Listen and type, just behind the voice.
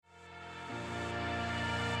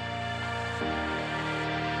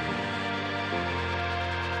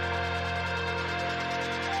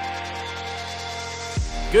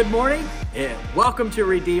Good morning and welcome to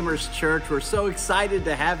Redeemer's Church. We're so excited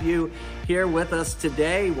to have you here with us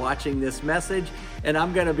today watching this message. And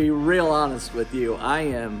I'm going to be real honest with you. I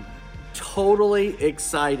am totally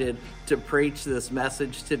excited to preach this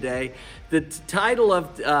message today. The title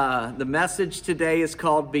of the message today is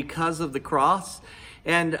called Because of the Cross.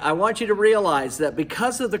 And I want you to realize that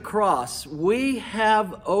because of the cross, we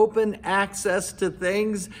have open access to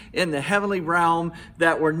things in the heavenly realm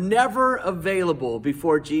that were never available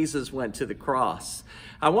before Jesus went to the cross.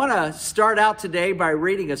 I want to start out today by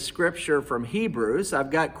reading a scripture from Hebrews. I've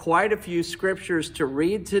got quite a few scriptures to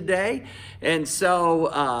read today, and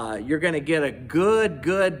so you're going to get a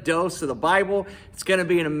good dose of the Bible. It's going to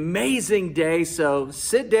be an amazing day, so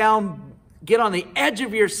sit down, get on the edge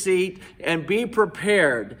of your seat and be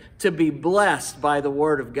prepared to be blessed by the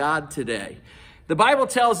Word of God today. The Bible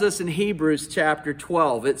tells us in Hebrews chapter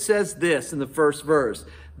 12, it says this in the first verse,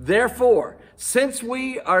 "Therefore, since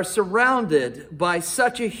we are surrounded by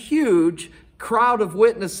such a huge crowd of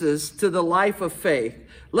witnesses to the life of faith,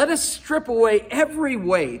 let us strip away every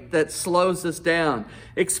weight that slows us down,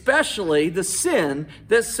 especially the sin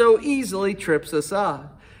that so easily trips us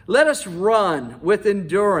up. Let us run with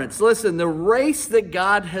endurance. Listen, the race that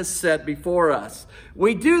God has set before us.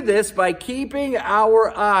 We do this by keeping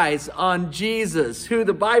our eyes on Jesus, who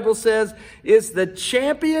the Bible says is the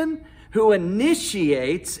champion who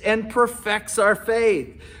initiates and perfects our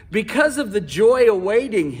faith. Because of the joy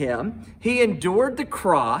awaiting him, he endured the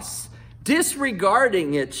cross,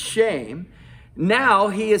 disregarding its shame. Now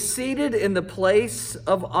he is seated in the place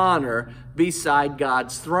of honor beside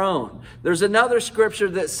God's throne." There's another scripture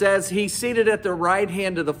that says he's seated at the right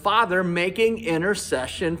hand of the Father, making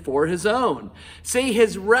intercession for his own. See,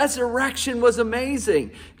 his resurrection was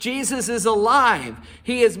amazing. Jesus is alive.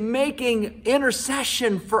 He is making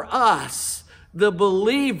intercession for us, the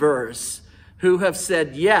believers who have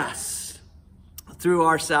said yes through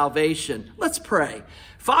our salvation. Let's pray.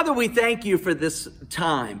 Father, we thank you for this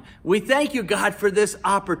time. We thank you, God, for this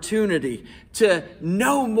opportunity to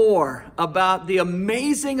know more about the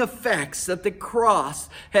amazing effects that the cross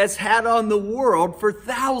has had on the world for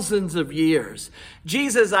thousands of years.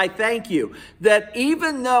 Jesus, I thank you that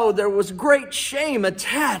even though there was great shame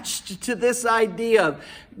attached to this idea of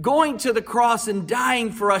going to the cross and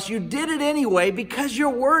dying for us, you did it anyway because your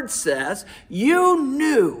word says you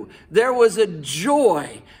knew there was a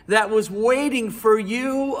joy that was waiting for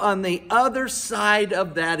you on the other side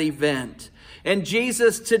of that event. And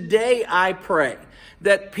Jesus, today I pray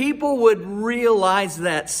that people would realize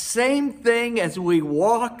that same thing as we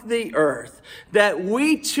walk the earth, that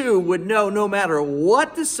we too would know no matter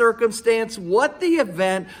what the circumstance, what the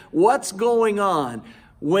event, what's going on,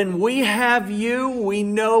 when we have you, we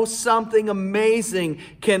know something amazing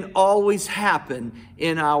can always happen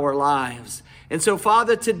in our lives. And so,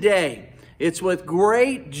 Father, today, it's with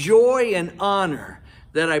great joy and honor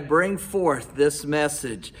that I bring forth this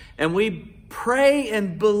message. And we pray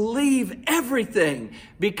and believe everything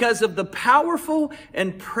because of the powerful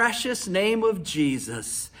and precious name of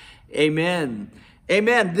Jesus. Amen.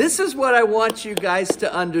 Amen. This is what I want you guys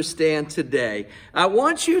to understand today. I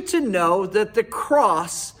want you to know that the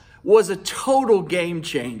cross was a total game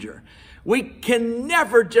changer. We can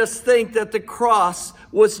never just think that the cross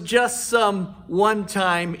was just some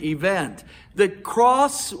one-time event. The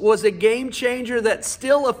cross was a game changer that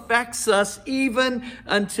still affects us even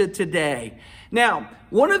unto today. Now,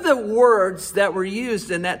 one of the words that were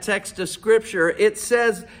used in that text of scripture, it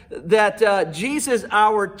says that Jesus,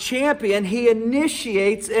 our champion, he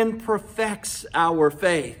initiates and perfects our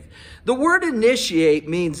faith. The word initiate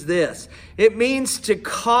means this. It means to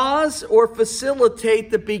cause or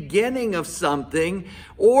facilitate the beginning of something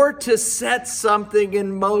or to set something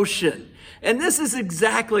in motion. And this is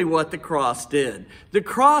exactly what the cross did. The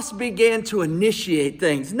cross began to initiate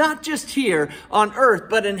things, not just here on earth,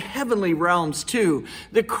 but in heavenly realms too.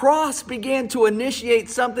 The cross began to initiate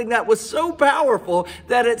something that was so powerful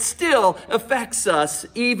that it still affects us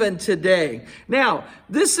even today. Now,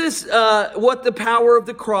 this is what the power of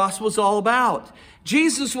the cross was all about.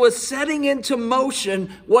 Jesus was setting into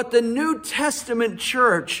motion what the New Testament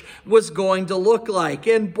church was going to look like.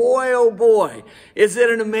 And boy, oh boy, is it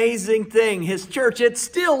an amazing thing. His church, it's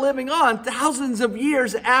still living on thousands of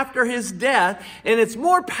years after his death, and it's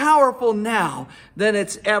more powerful now than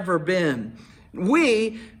it's ever been.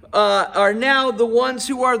 We are now the ones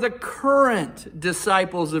who are the current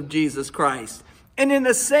disciples of Jesus Christ. And in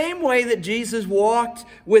the same way that Jesus walked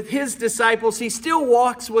with his disciples, he still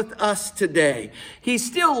walks with us today. He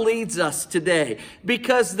still leads us today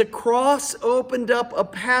because the cross opened up a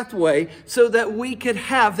pathway so that we could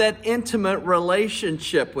have that intimate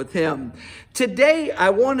relationship with him. Today, I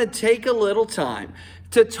want to take a little time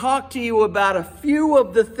to talk to you about a few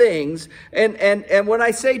of the things, and when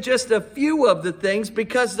I say just a few of the things,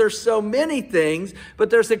 because there's so many things, but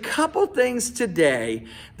there's a couple things today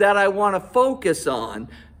that I want to focus on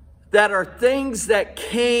that are things that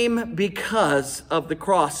came because of the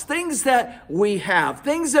cross, things that we have,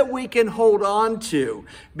 things that we can hold on to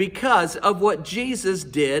because of what Jesus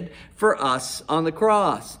did for us on the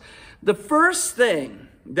cross. The first thing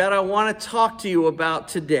that I want to talk to you about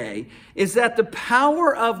today is that the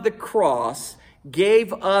power of the cross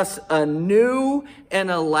gave us a new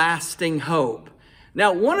and a lasting hope.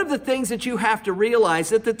 Now, one of the things that you have to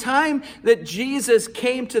realize, at the time that Jesus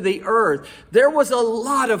came to the earth, there was a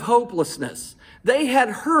lot of hopelessness. They had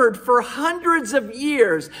heard for hundreds of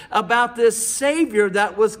years about this Savior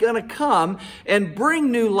that was going to come and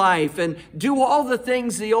bring new life and do all the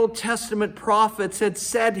things the Old Testament prophets had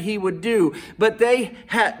said he would do. But they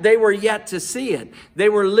were yet to see it. They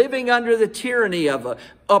were living under the tyranny of an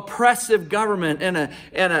oppressive government and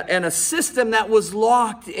a system that was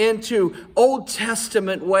locked into Old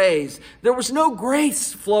Testament ways. There was no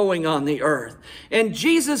grace flowing on the earth. And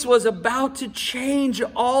Jesus was about to change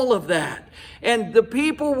all of that. And the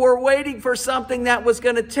people were waiting for something that was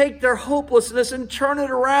going to take their hopelessness and turn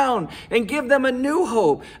it around and give them a new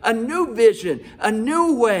hope, a new vision, a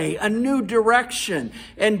new way, a new direction.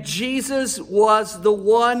 And Jesus was the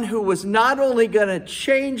one who was not only going to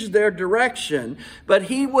change their direction, but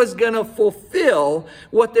he was going to fulfill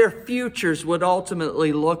what their futures would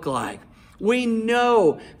ultimately look like. We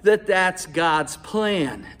know that that's God's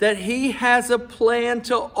plan, that he has a plan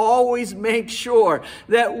to always make sure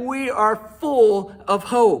that we are full of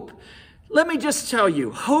hope. Let me just tell you,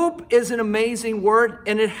 hope is an amazing word,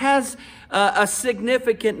 and it has a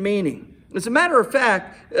significant meaning. As a matter of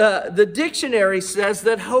fact, the dictionary says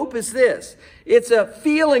that hope is this. It's a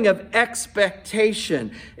feeling of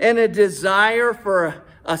expectation and a desire for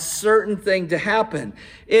a certain thing to happen.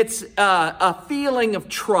 It's a feeling of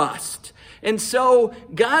trust. And so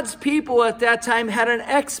God's people at that time had an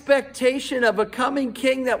expectation of a coming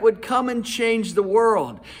king that would come and change the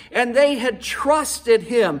world. And they had trusted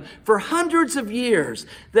him for hundreds of years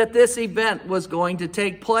that this event was going to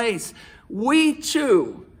take place. We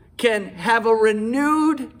too can have a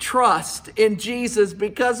renewed trust in Jesus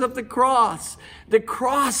because of the cross. The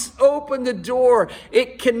cross opened the door.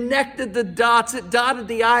 It connected the dots. It dotted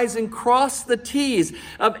the I's and crossed the T's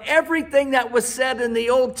of everything that was said in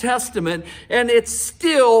the Old Testament. And it's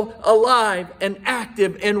still alive and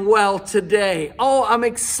active and well today. Oh, I'm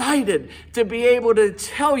excited to be able to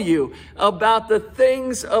tell you about the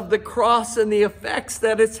things of the cross and the effects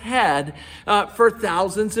that it's had for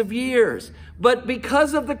thousands of years. But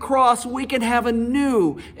because of the cross, we can have a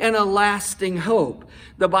new and a lasting hope.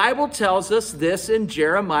 The Bible tells us this in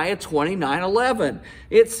Jeremiah 29:11.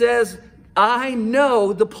 It says, I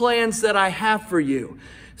know the plans that I have for you,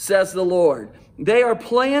 says the Lord. They are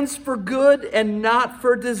plans for good and not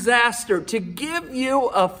for disaster, to give you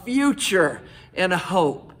a future and a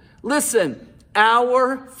hope. Listen,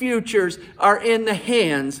 our futures are in the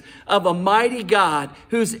hands of a mighty God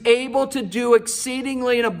who's able to do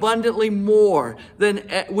exceedingly and abundantly more than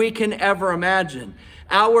we can ever imagine.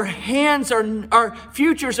 Our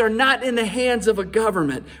futures are not in the hands of a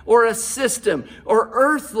government or a system or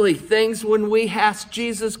earthly things when we ask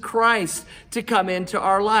Jesus Christ to come into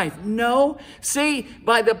our life. No, see,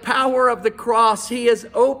 by the power of the cross, he has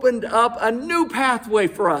opened up a new pathway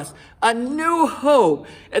for us, a new hope,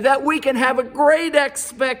 and that we can have a great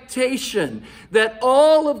expectation that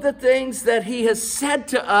all of the things that he has said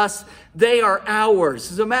to us, they are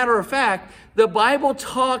ours. As a matter of fact, the Bible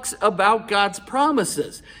talks about God's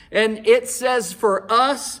promises, and it says for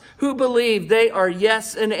us who believe, they are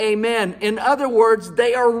yes and amen. In other words,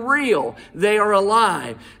 they are real. They are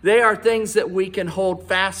alive. They are things that we can hold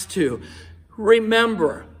fast to.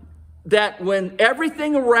 Remember that when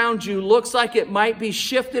everything around you looks like it might be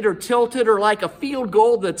shifted or tilted or like a field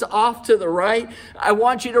goal that's off to the right, I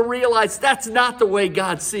want you to realize that's not the way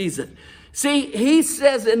God sees it. See, he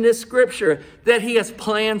says in this scripture that he has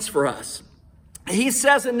plans for us. He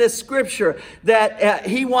says in this scripture that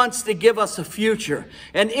he wants to give us a future.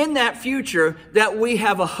 And in that future, that we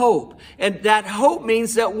have a hope. And that hope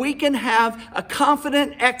means that we can have a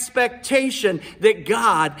confident expectation that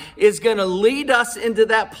God is going to lead us into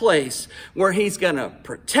that place where he's going to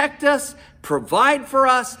protect us, provide for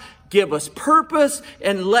us, give us purpose,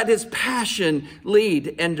 and let his passion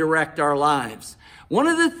lead and direct our lives. One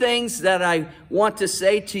of the things that I want to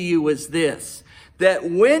say to you is this, that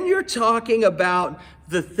when you're talking about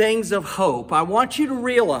the things of hope, I want you to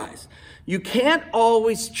realize you can't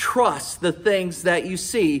always trust the things that you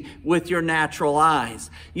see with your natural eyes.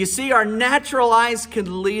 You see, our natural eyes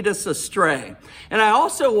can lead us astray. And I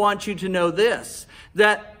also want you to know this,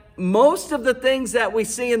 that most of the things that we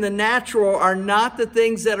see in the natural are not the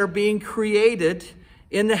things that are being created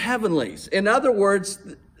in the heavenlies. In other words,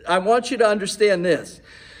 I want you to understand this.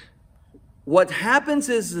 What happens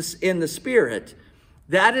is this, in the spirit,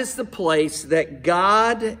 that is the place that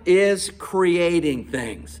God is creating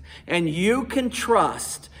things. And you can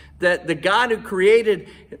trust that the God who created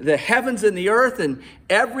the heavens and the earth and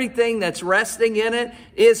everything that's resting in it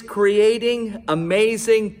is creating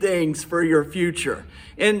amazing things for your future.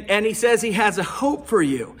 And he says he has a hope for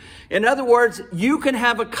you. In other words, you can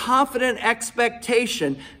have a confident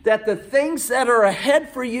expectation that the things that are ahead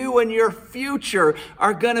for you in your future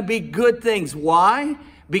are going to be good things. Why?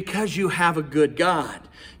 Because you have a good God.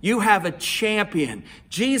 You have a champion.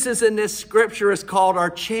 Jesus in this scripture is called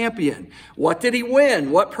our champion. What did he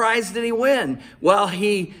win? What prize did he win? Well,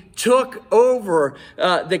 he took over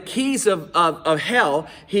the keys of hell.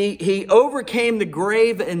 He overcame the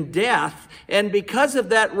grave and death. And because of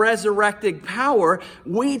that resurrected power,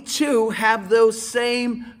 we too have those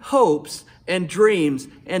same hopes and dreams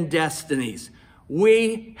and destinies.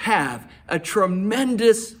 We have a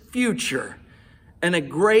tremendous future and a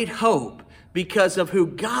great hope because of who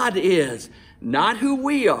God is, not who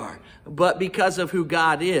we are, but because of who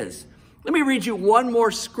God is. Let me read you one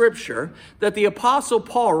more scripture that the Apostle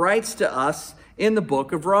Paul writes to us in the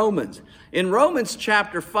book of Romans. In Romans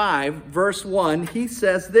chapter 5, verse 1, he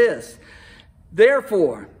says this,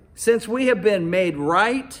 "Therefore, since we have been made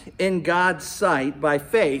right in God's sight by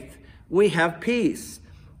faith, we have peace.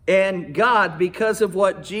 And God, because of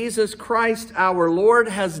what Jesus Christ our Lord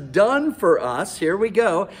has done for us," here we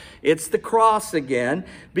go, it's the cross again,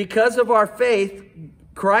 "because of our faith,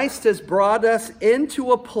 Christ has brought us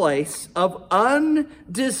into a place of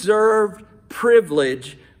undeserved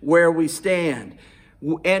privilege where we stand.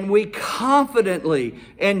 And we confidently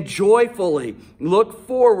and joyfully look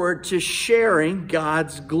forward to sharing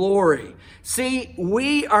God's glory." See,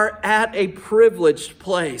 we are at a privileged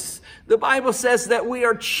place. The Bible says that we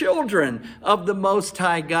are children of the Most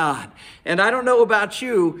High God. And I don't know about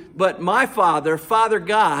you, but my Father, Father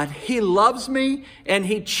God, he loves me and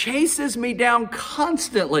he chases me down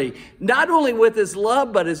constantly, not only with his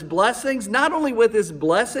love, but his blessings, not only with his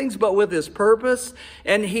blessings, but with his purpose.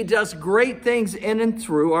 And he does great things in and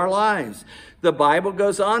through our lives. The Bible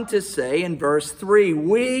goes on to say in verse 3,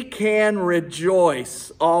 "We can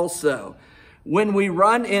rejoice also when we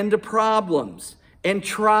run into problems and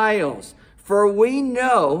trials, for we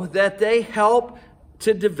know that they help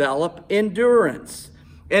to develop endurance.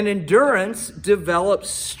 And endurance develops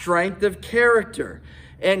strength of character.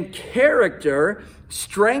 And character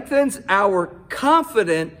strengthens our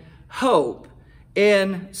confident hope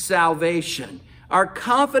in salvation." Our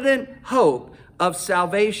confident hope of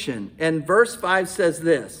salvation. And verse 5 says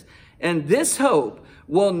this, "And this hope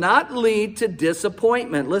will not lead to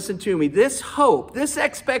disappointment." Listen to me. This hope, this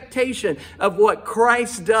expectation of what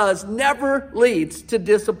Christ does never leads to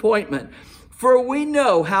disappointment. "For we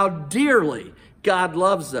know how dearly God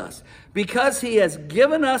loves us, because he has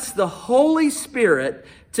given us the Holy Spirit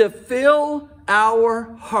to fill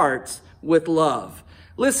our hearts with love."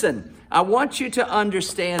 Listen, I want you to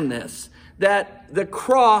understand this, that the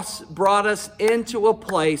cross brought us into a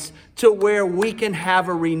place to where we can have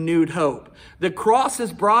a renewed hope. The cross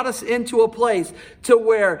has brought us into a place to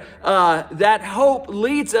where that hope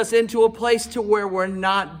leads us into a place to where we're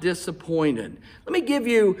not disappointed. Let me give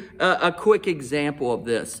you a quick example of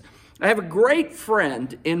this. I have a great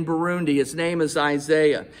friend in Burundi. His name is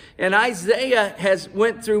Isaiah. And Isaiah has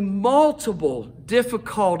went through multiple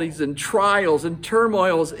difficulties and trials and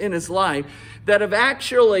turmoils in his life that have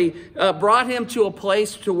actually brought him to a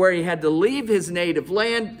place to where he had to leave his native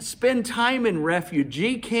land, spend time in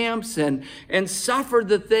refugee camps, and suffer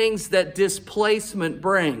the things that displacement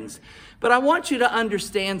brings. But I want you to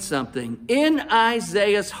understand something. In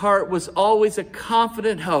Isaiah's heart was always a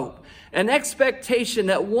confident hope, an expectation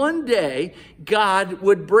that one day God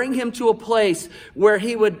would bring him to a place where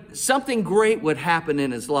something great would happen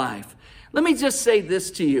in his life. Let me just say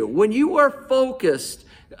this to you. When you are focused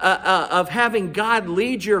of having God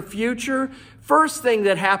lead your future, first thing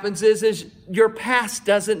that happens is your past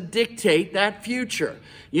doesn't dictate that future.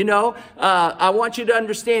 I want you to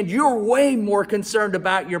understand you're way more concerned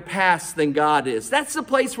about your past than God is. That's the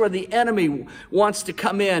place where the enemy wants to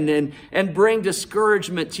come in and bring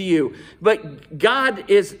discouragement to you. But God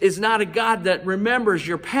is not a God that remembers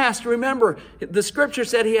your past. Remember, the scripture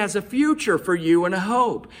said he has a future for you and a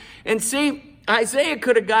hope. And see, Isaiah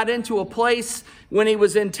could have got into a place when he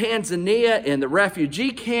was in Tanzania in the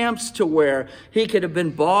refugee camps to where he could have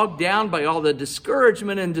been bogged down by all the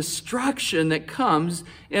discouragement and destruction that comes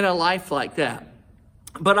in a life like that.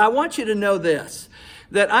 But I want you to know this,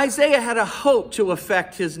 that Isaiah had a hope to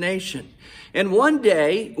affect his nation. And one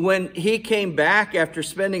day when he came back after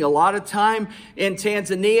spending a lot of time in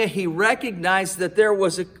Tanzania, he recognized that there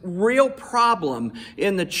was a real problem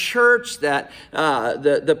in the church, that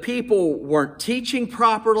the people weren't teaching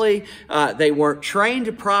properly, they weren't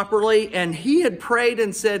trained properly, and he had prayed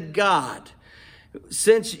and said, God,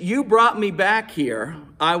 since you brought me back here,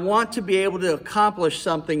 I want to be able to accomplish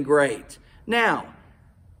something great. Now,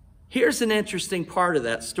 here's an interesting part of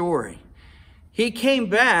that story. He came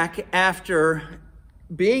back after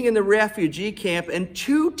being in the refugee camp, and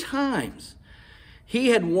 2 times he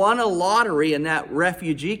had won a lottery in that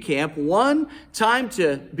refugee camp. One time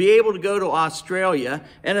to be able to go to Australia,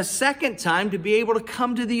 and a second time to be able to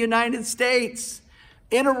come to the United States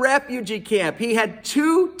in a refugee camp. He had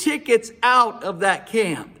 2 tickets out of that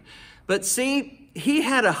camp. But see, he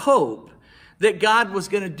had a hope that God was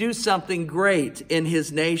going to do something great in his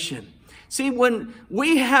nation. See, when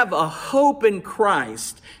we have a hope in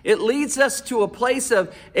Christ, it leads us to a place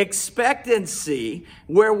of expectancy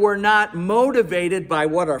where we're not motivated by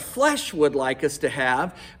what our flesh would like us to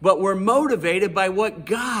have, but we're motivated by what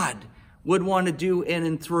God would want to do in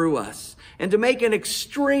and through us. And to make an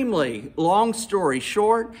extremely long story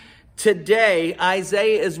short, today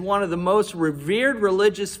Isaiah is one of the most revered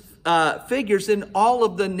religious figures in all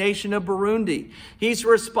of the nation of Burundi. He's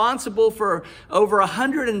responsible for over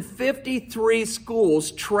 153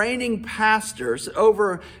 schools training pastors,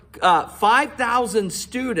 over 5,000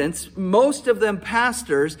 students, most of them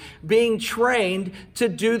pastors, being trained to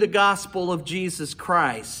do the gospel of Jesus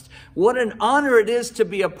Christ. What an honor it is to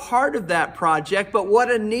be a part of that project, but what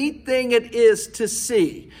a neat thing it is to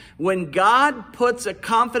see when God puts a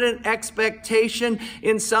confident expectation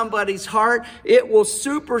in somebody's heart, it will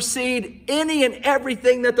supersede any and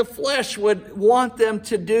everything that the flesh would want them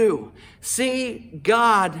to do. See,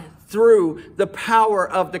 God, through the power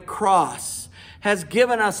of the cross, has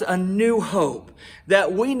given us a new hope,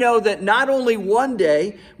 that we know that not only one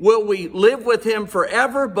day will we live with him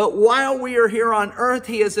forever, but while we are here on earth,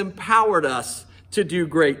 he has empowered us to do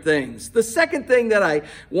great things. The second thing that I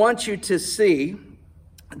want you to see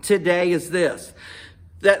today is this,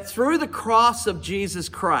 that through the cross of Jesus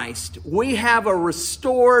Christ, we have a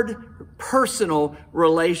restored personal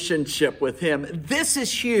relationship with him. This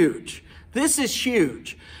is huge. This is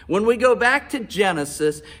huge. When we go back to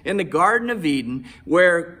Genesis in the Garden of Eden,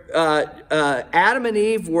 where Adam and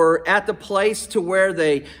Eve were at the place to where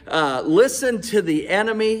they listened to the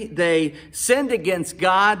enemy, they sinned against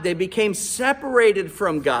God, they became separated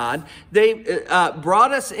from God, they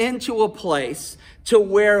brought us into a place to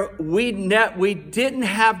where we didn't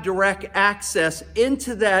have direct access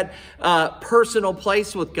into that personal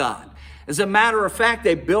place with God. As a matter of fact,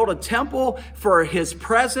 they built a temple for his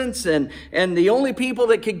presence, and the only people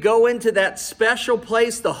that could go into that special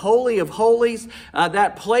place, the Holy of Holies,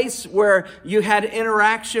 that place where you had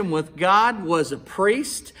interaction with God, was a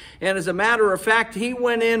priest. And as a matter of fact, he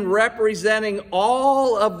went in representing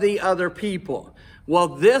all of the other people. Well,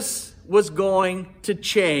 this was going to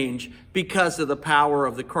change because of the power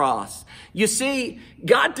of the cross. You see,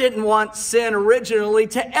 God didn't want sin originally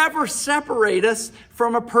to ever separate us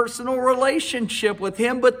from a personal relationship with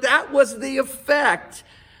him, but that was the effect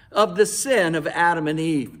of the sin of Adam and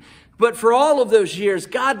Eve. But for all of those years,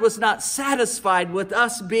 God was not satisfied with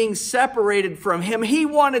us being separated from him. He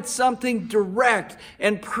wanted something direct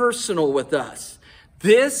and personal with us.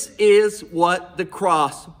 This is what the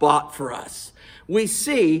cross bought for us. We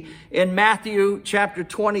see in Matthew chapter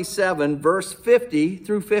 27, verse 50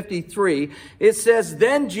 through 53, it says,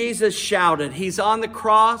 "Then Jesus shouted." He's on the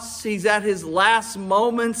cross. He's at his last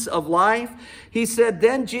moments of life. He said,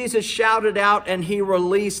 "Then Jesus shouted out and he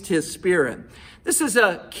released his spirit." This is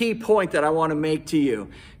a key point that I want to make to you.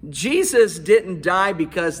 Jesus didn't die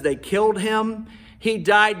because they killed him. He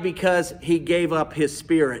died because he gave up his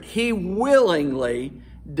spirit. He willingly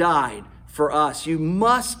died for us. You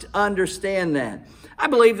must understand that. I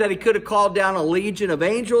believe that he could have called down a legion of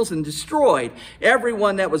angels and destroyed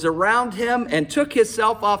everyone that was around him and took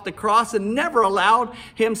himself off the cross and never allowed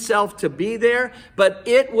himself to be there. But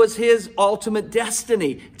it was his ultimate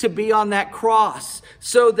destiny to be on that cross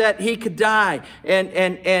so that he could die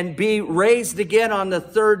and be raised again on the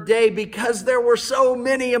third day, because there were so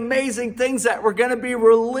many amazing things that were going to be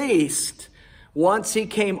released once he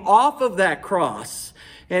came off of that cross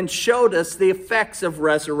and showed us the effects of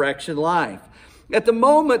resurrection life. At the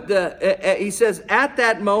moment, he says, at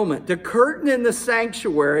that moment, the curtain in the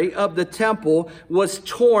sanctuary of the temple was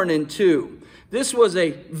torn in two. This was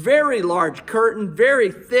a very large curtain,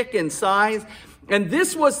 very thick in size. And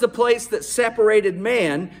this was the place that separated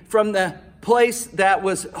man from the place that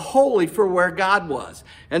was holy for where God was.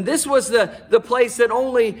 And this was the place that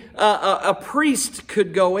only a priest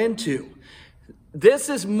could go into. This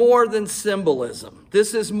is more than symbolism.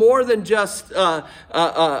 This is more than just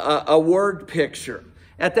a word picture.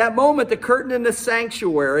 At that moment, the curtain in the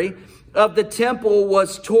sanctuary of the temple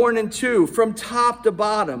was torn in two from top to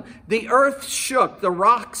bottom. The earth shook, the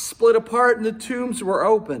rocks split apart, and the tombs were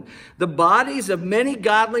open. The bodies of many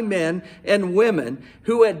godly men and women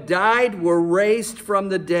who had died were raised from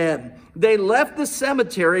the dead. They left the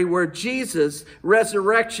cemetery where Jesus'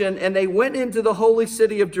 resurrection, and they went into the holy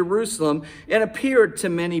city of Jerusalem and appeared to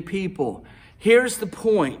many people. Here's the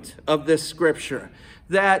point of this scripture,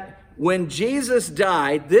 that when Jesus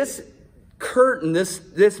died, this curtain, this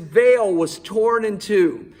veil was torn in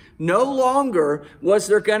two. No longer was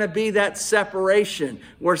there going to be that separation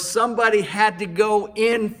where somebody had to go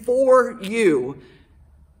in for you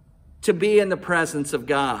to be in the presence of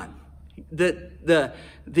God.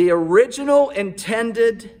 The original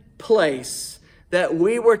intended place that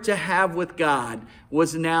we were to have with God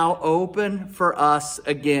was now open for us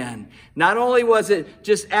again. Not only was it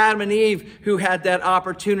just Adam and Eve who had that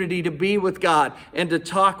opportunity to be with God and to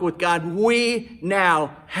talk with God, we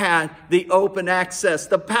now had the open access.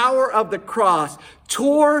 The power of the cross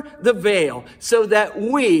tore the veil so that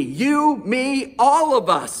we, you, me, all of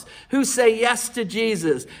us who say yes to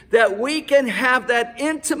Jesus, that we can have that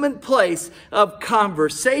intimate place of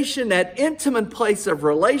conversation, that intimate place of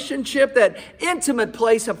relationship, that intimate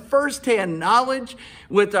place of firsthand knowledge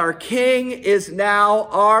with our King is now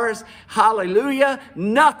ours. Hallelujah.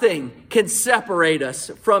 Nothing can separate us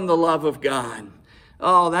from the love of God.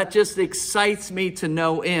 Oh, that just excites me to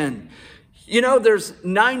no end. You know, there's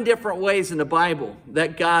 9 different ways in the Bible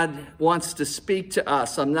that God wants to speak to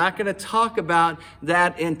us. I'm not going to talk about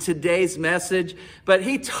that in today's message, but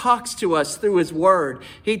he talks to us through his word.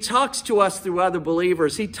 He talks to us through other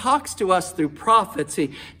believers. He talks to us through prophets.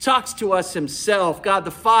 He talks to us himself, God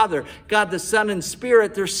the Father, God the Son and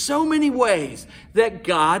Spirit. There's so many ways that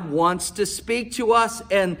God wants to speak to us.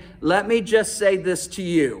 And let me just say this to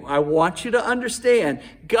you. I want you to understand,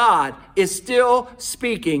 God is still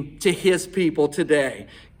speaking to his people today.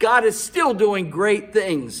 God is still doing great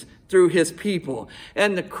things through his people.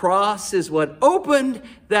 And the cross is what opened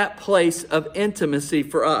that place of intimacy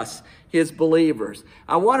for us, his believers.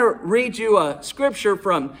 I want to read you a scripture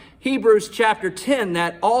from Hebrews chapter 10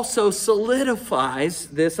 that also solidifies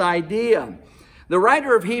this idea. The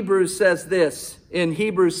writer of Hebrews says this in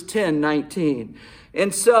Hebrews 10:19.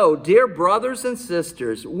 And so, dear brothers and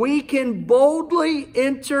sisters, we can boldly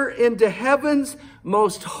enter into heaven's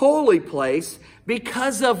most holy place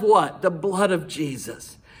because of what? The blood of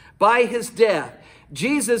Jesus. By his death,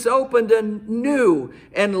 Jesus opened a new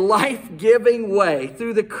and life-giving way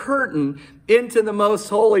through the curtain into the most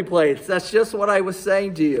holy place. That's just what I was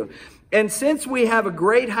saying to you. And since we have a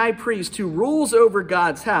great high priest who rules over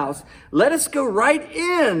God's house, let us go right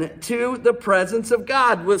in to the presence of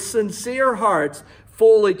God with sincere hearts,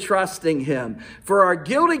 fully trusting him. For our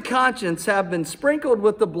guilty conscience have been sprinkled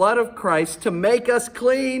with the blood of Christ to make us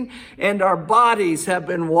clean, and our bodies have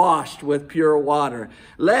been washed with pure water.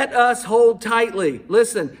 Let us hold tightly,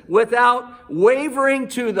 listen, without wavering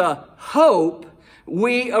to the hope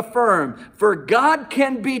we affirm. For God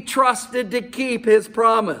can be trusted to keep his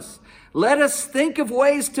promise. Let us think of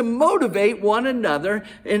ways to motivate one another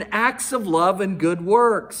in acts of love and good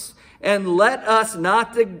works. And let us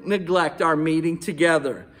not neglect our meeting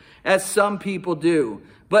together, as some people do,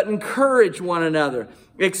 but encourage one another,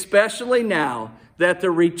 especially now that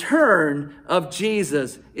the return of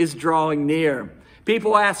Jesus is drawing near.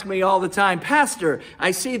 People ask me all the time, Pastor,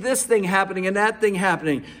 I see this thing happening and that thing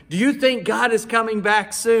happening. Do you think God is coming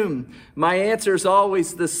back soon? My answer is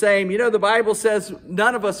always the same. You know, the Bible says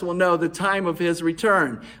none of us will know the time of his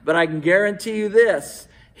return, but I can guarantee you this.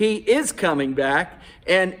 He is coming back.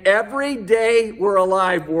 And every day we're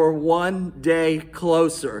alive, we're one day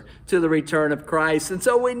closer to the return of Christ. And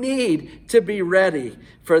so we need to be ready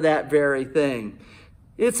for that very thing.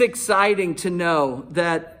 It's exciting to know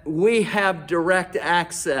that we have direct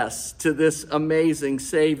access to this amazing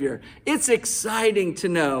Savior. It's exciting to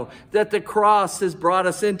know that the cross has brought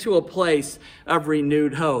us into a place of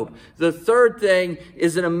renewed hope. The third thing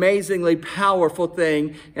is an amazingly powerful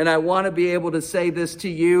thing, and I want to be able to say this to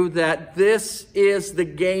you, that this is the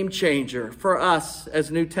game changer for us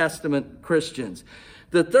as New Testament Christians.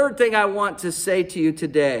 The third thing I want to say to you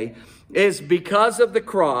today is because of the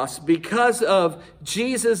cross, because of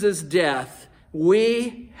Jesus' death,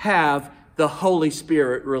 we have the Holy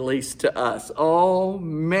Spirit released to us. Oh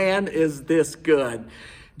man, is this good.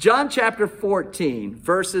 John chapter 14,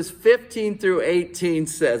 verses 15 through 18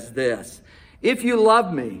 says this: "If you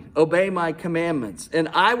love me, obey my commandments, and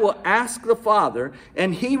I will ask the Father,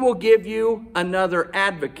 and he will give you another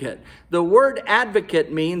advocate." The word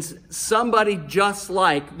advocate means somebody just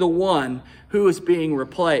like the one who is being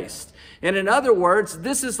replaced. And in other words,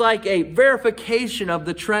 this is like a verification of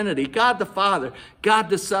the Trinity, God the Father,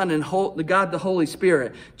 God the Son, and God the Holy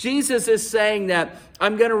Spirit. Jesus is saying that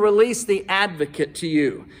I'm going to release the advocate to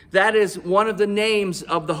you. That is one of the names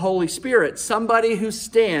of the Holy Spirit, somebody who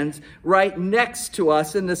stands right next to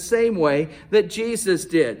us in the same way that Jesus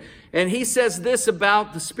did. And he says this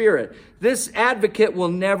about the Spirit: this advocate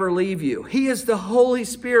will never leave you. He is the Holy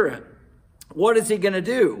Spirit. What is he going to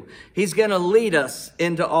do? He's going to lead us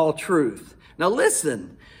into all truth. Now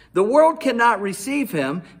listen, the world cannot receive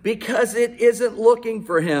him because it isn't looking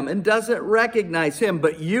for him and doesn't recognize him,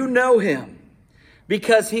 but you know him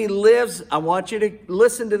because he lives. I want you to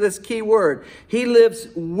listen to this key word. He lives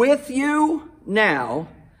with you now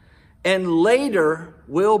and later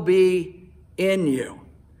will be in you.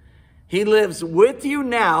 He lives with you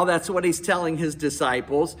now. That's what he's telling his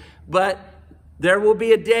disciples, but there will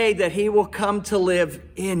be a day that he will come to live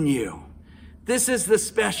in you. This is the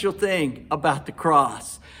special thing about the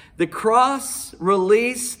cross. The cross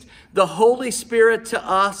released the Holy Spirit to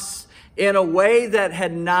us in a way that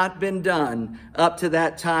had not been done up to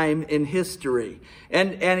that time in history.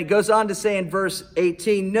 And it goes on to say in verse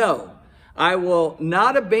 18, "No, I will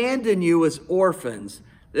not abandon you as orphans,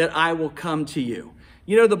 that I will come to you."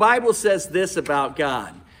 You know, the Bible says this about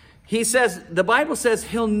God. The Bible says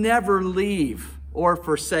he'll never leave or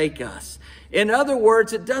forsake us. In other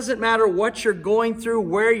words, it doesn't matter what you're going through,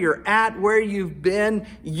 where you're at, where you've been,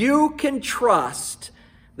 you can trust.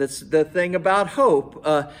 That's the thing about hope.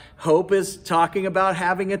 Hope is talking about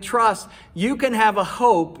having a trust. You can have a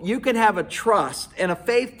hope, you can have a trust and a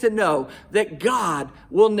faith to know that God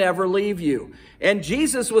will never leave you. And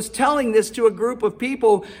Jesus was telling this to a group of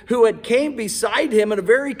people who had came beside him in a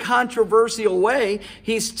very controversial way.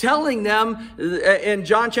 He's telling them in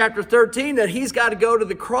John chapter 13 that he's got to go to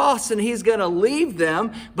the cross and he's going to leave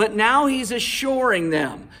them. But now he's assuring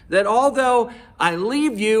them that although I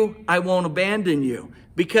leave you, I won't abandon you,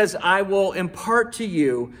 because I will impart to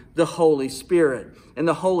you the Holy Spirit. And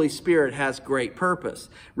the Holy Spirit has great purpose.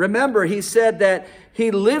 Remember, he said that he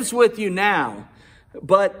lives with you now,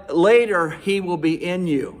 but later he will be in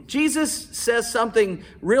you. Jesus says something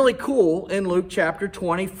really cool in Luke chapter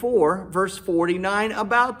 24, verse 49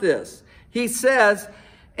 about this. He says,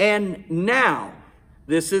 "And now,"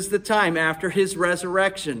 this is the time after his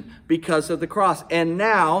resurrection because of the cross. And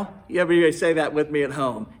now, everybody say that with me at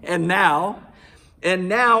home. And now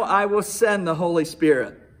I will send the Holy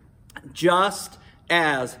Spirit, just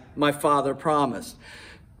as my Father promised.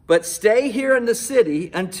 But stay here in the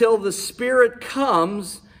city until the Spirit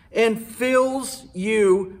comes and fills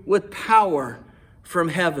you with power from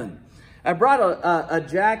heaven. I brought a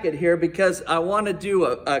jacket here because I want to do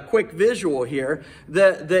a quick visual here.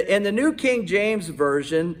 In the New King James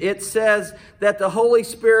Version, it says that the Holy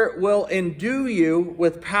Spirit will endue you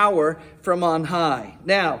with power from on high.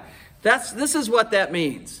 Now, this is what that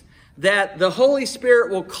means. That the Holy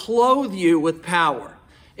Spirit will clothe you with power.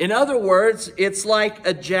 In other words, it's like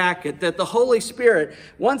a jacket that the Holy Spirit,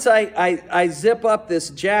 once I zip up this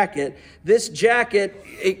jacket,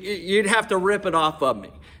 you'd have to rip it off of me.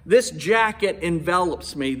 This jacket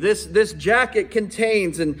envelops me. This jacket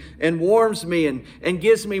contains and warms me and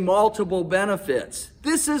gives me multiple benefits.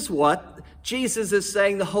 This is what Jesus is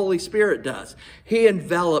saying the Holy Spirit does. He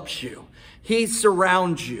envelops you. He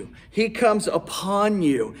surrounds you. He comes upon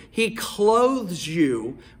you. He clothes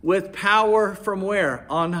you with power from where?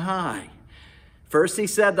 On high. First, he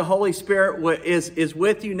said the Holy Spirit is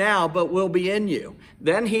with you now, but will be in you.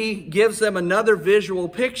 Then he gives them another visual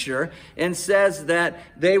picture and says that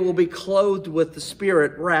they will be clothed with the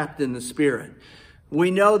Spirit, wrapped in the Spirit. We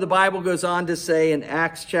know the Bible goes on to say in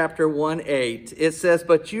Acts chapter 1:8, it says,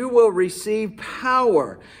 "But you will receive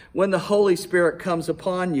power when the Holy Spirit comes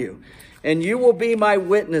upon you, and you will be my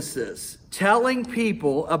witnesses, telling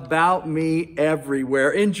people about me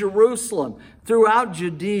everywhere, in Jerusalem, throughout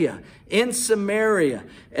Judea, in Samaria,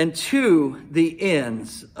 and to the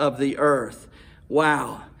ends of the earth."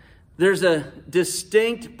 Wow. There's a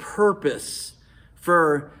distinct purpose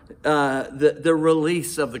for the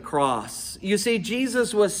release of the cross. You see,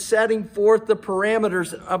 Jesus was setting forth the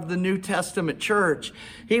parameters of the New Testament church.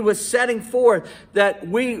 He was setting forth that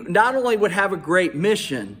we not only would have a great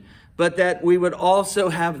mission, but that we would also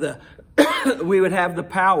have the we would have the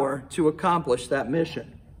power to accomplish that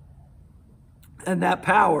mission. And that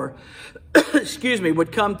power,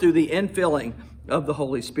 would come through the infilling of the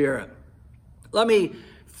Holy Spirit. Let me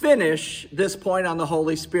finish this point on the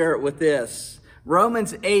Holy Spirit with this.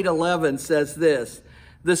 Romans 8:11 says this,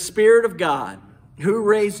 "The Spirit of God, who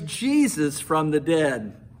raised Jesus from the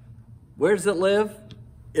dead," where does it live?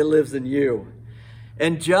 It lives in you.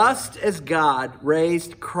 "And just as God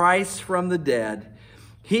raised Christ from the dead,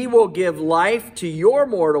 he will give life to your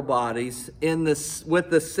mortal bodies with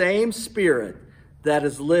the same Spirit that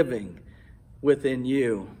is living within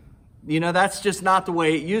you." You know, that's just not the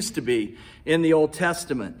way it used to be in the Old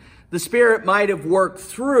Testament. The Spirit might have worked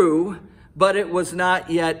through, but it was not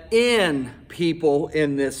yet in people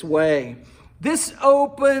in this way. This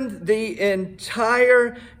opened the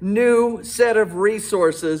entire new set of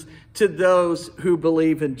resources to those who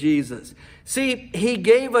believe in Jesus. See, he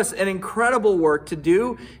gave us an incredible work to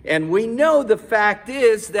do, and we know the fact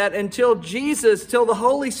is that till the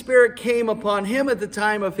Holy Spirit came upon him at the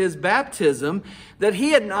time of his baptism, that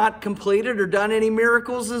he had not completed or done any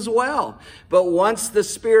miracles as well. But once the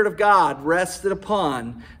Spirit of God rested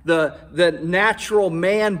upon the natural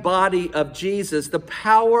man body of Jesus, the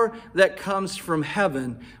power that comes from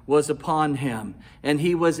heaven was upon him, and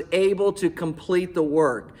he was able to complete the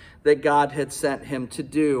work that God had sent him to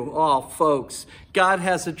do. Oh, folks, God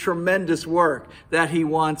has a tremendous work that he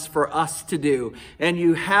wants for us to do. And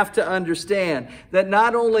you have to understand that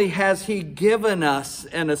not only has he given us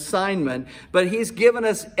an assignment, but he's given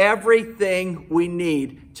us everything we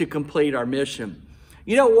need to complete our mission.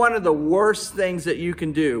 You know, one of the worst things that you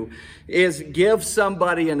can do is give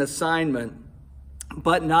somebody an assignment,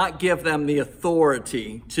 but not give them the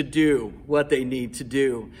authority to do what they need to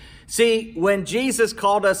do. See, when Jesus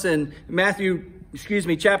called us in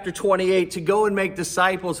chapter 28, to go and make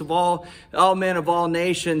disciples of all men of all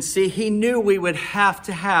nations, see, he knew we would have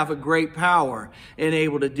to have a great power and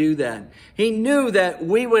able to do that. He knew that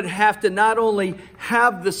we would have to not only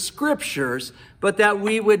have the scriptures, but that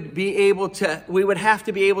we would have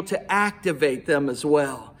to be able to activate them as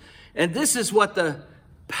well. And this is what the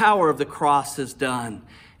power of the cross has done.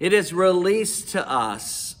 It has released to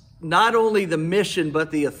us not only the mission,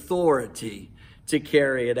 but the authority to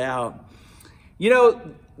carry it out. You know,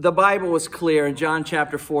 the Bible was clear in John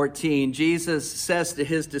chapter 14. Jesus says to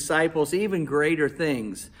his disciples, "Even greater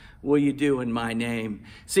things will you do in my name."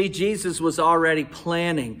 See, Jesus was already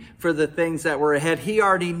planning for the things that were ahead. He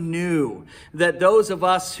already knew that those of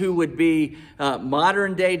us who would be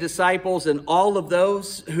modern day disciples and all of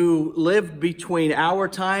those who lived between our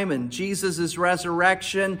time and Jesus'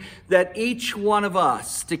 resurrection, that each one of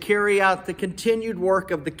us to carry out the continued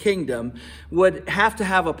work of the kingdom would have to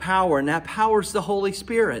have a power, and that power is the Holy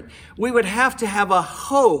Spirit. We would have to have a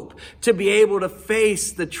hope to be able to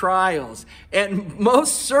face the trials, and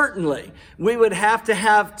most certainly we would have to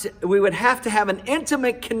have an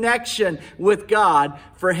intimate connection with God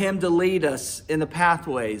for him to lead us in the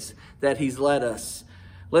pathways that he's led us.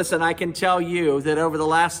 Listen, I can tell you that over the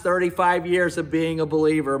last 35 years of being a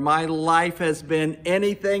believer, my life has been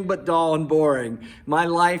anything but dull and boring. My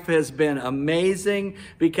life has been amazing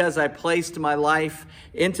because I placed my life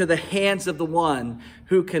into the hands of the one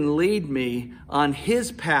who can lead me on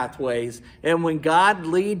his pathways. And when God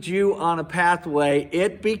leads you on a pathway,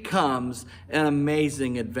 it becomes an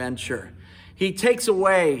amazing adventure. He takes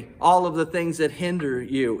away all of the things that hinder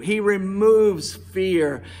you. He removes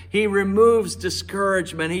fear. He removes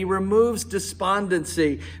discouragement. He removes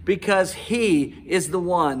despondency, because he is the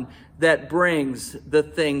one that brings the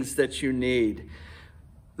things that you need.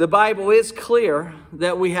 The Bible is clear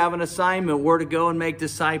that we have an assignment. We're to go and make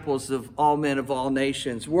disciples of all men of all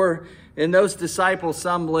nations. And those disciples,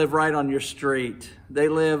 some live right on your street. They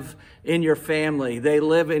live in your family. They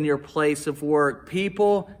live in your place of work.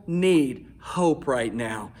 People need hope right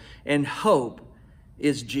now, and hope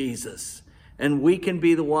is Jesus. And we can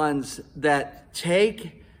be the ones that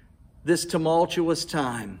take this tumultuous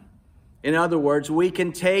time. In other words, we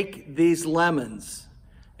can take these lemons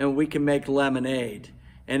and we can make lemonade,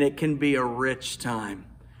 and it can be a rich time.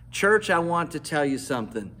 Church, I want to tell you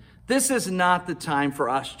something. This is not the time for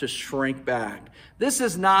us to shrink back. This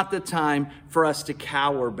is not the time for us to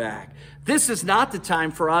cower back. This is not the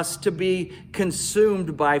time for us to be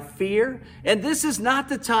consumed by fear. And this is not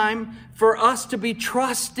the time for us to be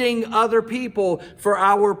trusting other people for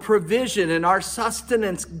our provision and our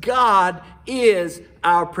sustenance. God is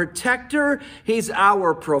our protector. He's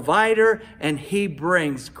our provider, and He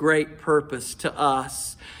brings great purpose to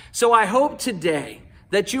us. So I hope today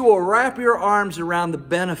that you will wrap your arms around the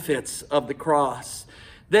benefits of the cross,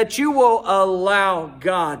 that you will allow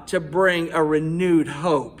God to bring a renewed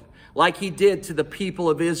hope like He did to the people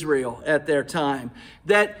of Israel at their time,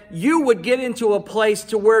 that you would get into a place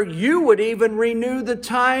to where you would even renew the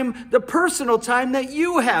time, the personal time that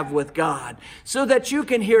you have with God, so that you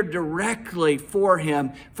can hear directly for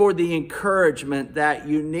Him for the encouragement that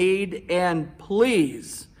you need. And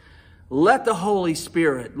please, let the Holy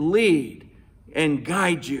Spirit lead and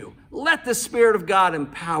guide you. Let the Spirit of God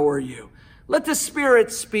empower you. Let the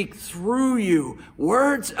Spirit speak through you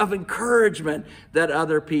words of encouragement that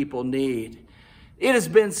other people need. It has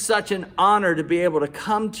been such an honor to be able to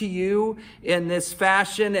come to you in this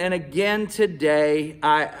fashion. And again today,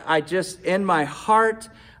 I just, in my heart,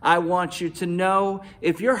 I want you to know,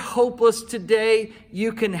 if you're hopeless today,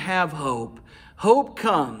 you can have hope. Hope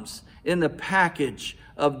comes in the package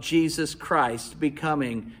of Jesus Christ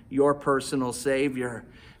becoming your personal Savior.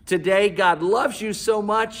 Today, God loves you so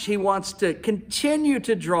much, He wants to continue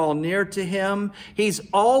to draw near to Him. He's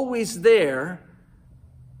always there,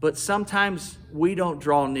 but sometimes we don't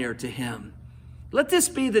draw near to Him. Let this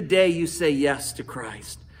be the day you say yes to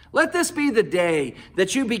Christ. Let this be the day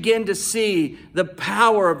that you begin to see the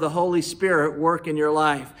power of the Holy Spirit work in your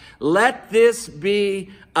life. Let this be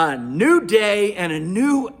a new day and a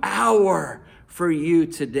new hour for you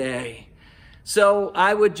today. So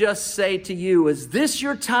I would just say to you, is this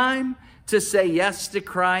your time to say yes to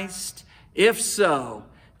Christ? If so,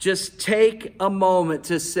 just take a moment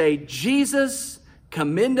to say, Jesus,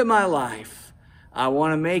 come into my life. I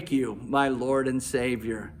want to make you my Lord and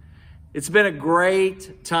Savior. It's been a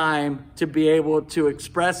great time to be able to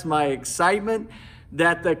express my excitement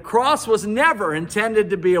that the cross was never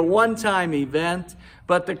intended to be a one-time event,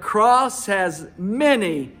 but the cross has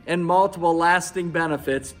many and multiple lasting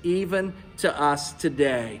benefits, even to us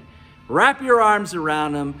today. Wrap your arms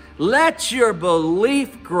around Him. Let your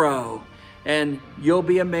belief grow, and you'll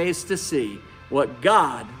be amazed to see what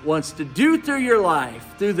God wants to do through your life,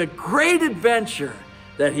 through the great adventure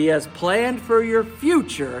that He has planned for your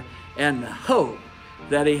future and the hope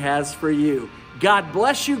that He has for you. God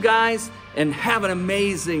bless you guys, and have an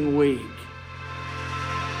amazing week.